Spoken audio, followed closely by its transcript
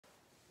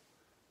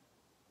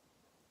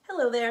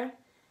Hello there.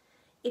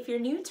 If you're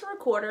new to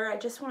Recorder, I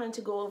just wanted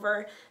to go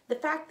over the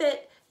fact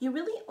that you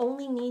really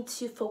only need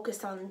to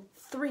focus on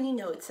 3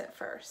 notes at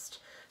first.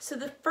 So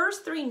the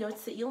first 3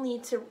 notes that you'll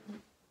need to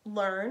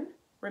learn,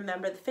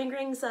 remember the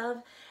fingerings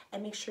of,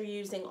 and make sure you're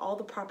using all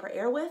the proper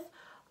air with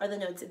are the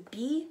notes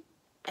B,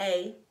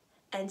 A,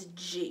 and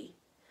G.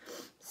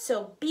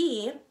 So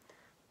B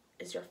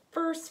is your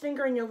first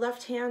finger in your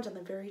left hand on the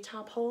very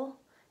top hole,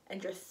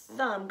 and your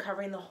thumb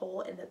covering the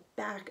hole in the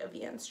back of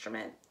the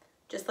instrument,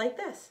 just like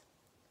this.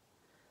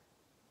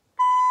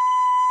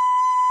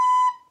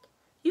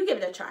 You give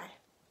it a try.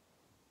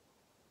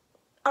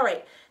 All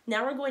right,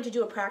 now we're going to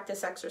do a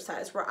practice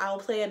exercise where I'll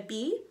play a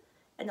B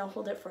and I'll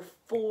hold it for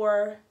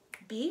 4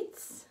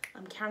 beats.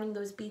 I'm counting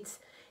those beats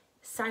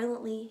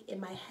silently in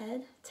my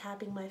head,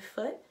 tapping my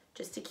foot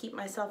just to keep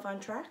myself on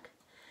track.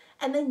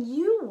 And then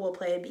you will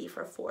play a B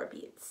for 4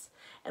 beats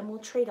and we'll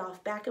trade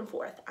off back and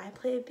forth. I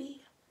play a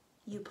B,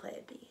 you play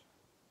a B.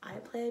 I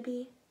play a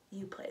B,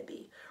 you play a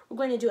B. We're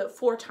going to do it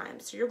 4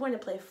 times, so you're going to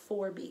play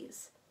 4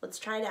 Bs. Let's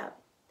try it out.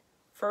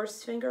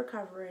 First finger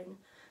covering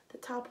the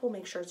top hole,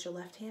 make sure it's your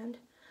left hand,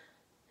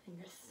 and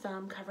your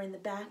thumb covering the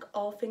back.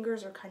 All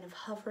fingers are kind of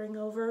hovering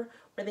over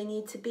where they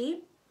need to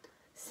be.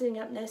 Sitting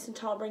up nice and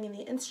tall, bringing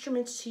the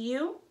instrument to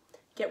you.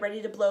 Get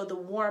ready to blow the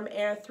warm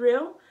air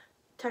through.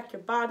 Tuck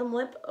your bottom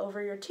lip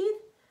over your teeth.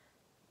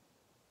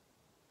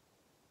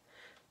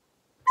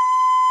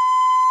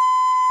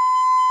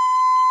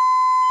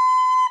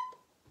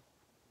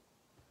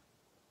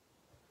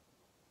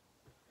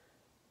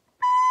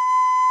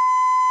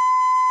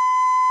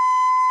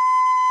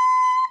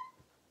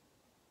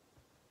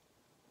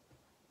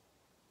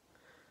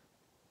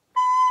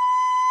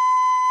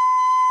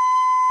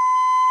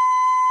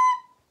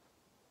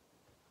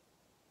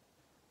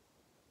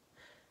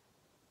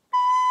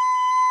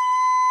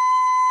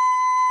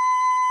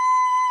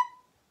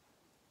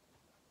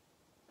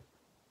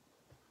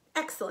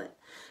 Excellent.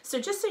 So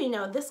just so you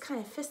know, this kind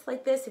of fist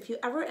like this, if you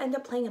ever end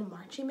up playing a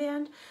marching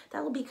band,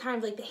 that will be kind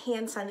of like the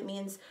hand sign that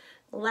means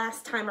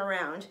last time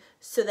around,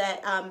 so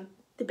that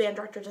the band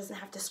director doesn't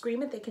have to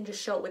scream it, they can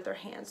just show it with their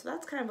hands. So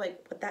that's kind of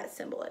like what that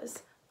symbol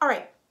is. All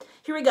right,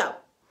 here we go.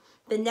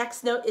 The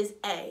next note is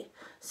A.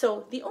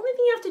 So the only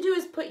thing you have to do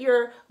is put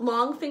your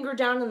long finger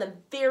down on the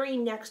very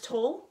next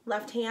hole,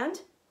 left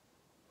hand,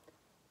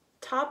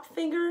 top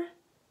finger,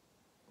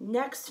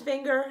 next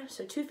finger,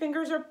 so 2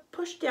 fingers are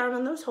pushed down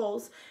on those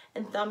holes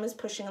and thumb is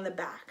pushing on the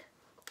back.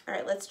 All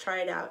right, let's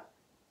try it out.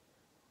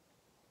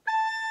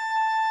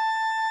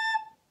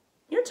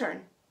 Your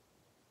turn.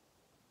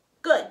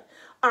 Good.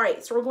 All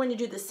right, so we're going to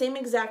do the same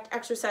exact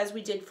exercise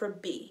we did for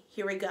B.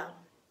 Here we go.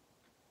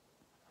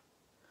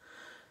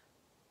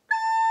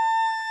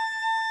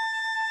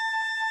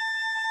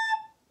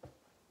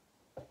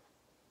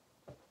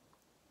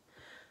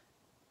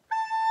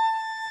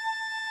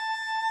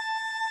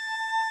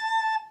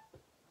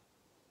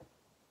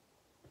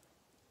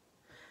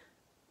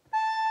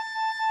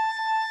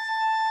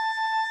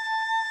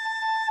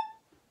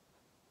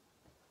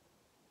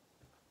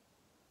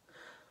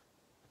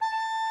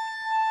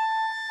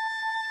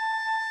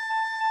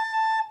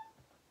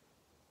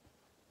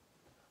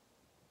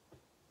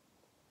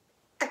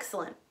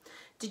 Excellent.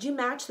 Did you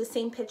match the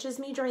same pitch as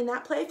me during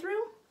that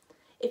playthrough?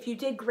 If you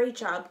did, great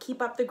job.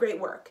 Keep up the great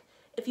work.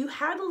 If you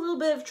had a little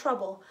bit of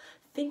trouble,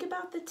 think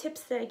about the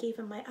tips that I gave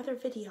in my other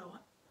video.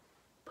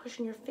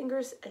 Pushing your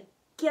fingers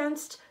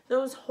against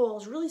those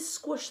holes, really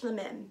squish them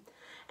in,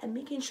 and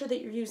making sure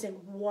that you're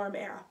using warm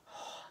air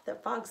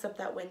that fogs up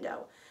that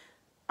window.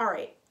 All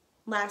right,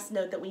 last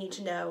note that we need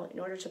to know in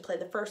order to play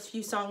the first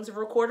few songs of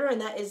Recorder,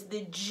 and that is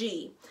the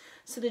G.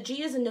 So the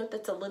G is a note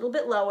that's a little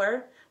bit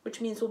lower, which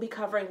means we'll be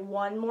covering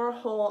 1 more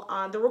hole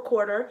on the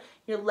recorder.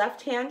 Your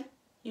left hand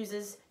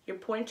uses your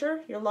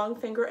pointer, your long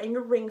finger, and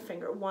your ring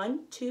finger. 1,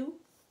 2,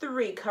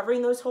 3,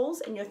 covering those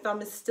holes, and your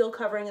thumb is still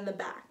covering in the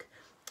back.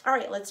 All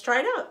right, let's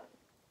try it out.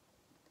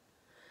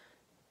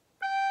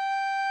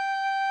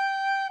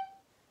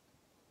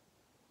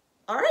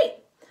 All right,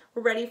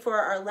 we're ready for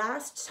our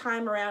last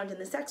time around in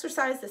this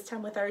exercise, this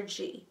time with our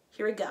G.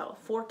 Here we go,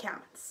 4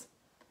 counts.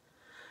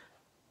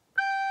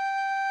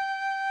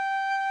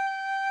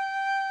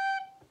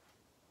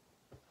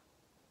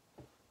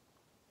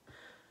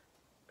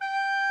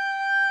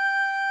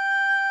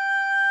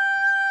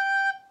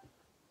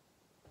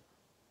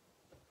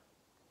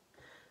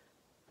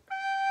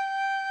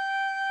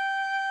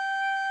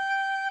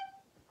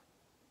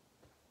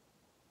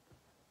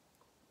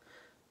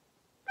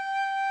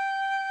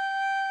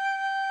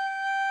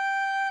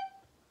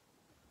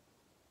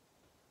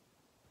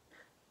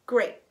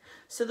 Great.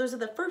 So those are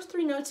the first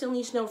 3 notes you'll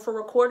need to know for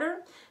Recorder.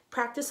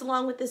 Practice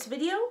along with this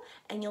video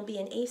and you'll be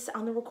an ace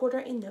on the recorder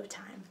in no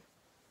time.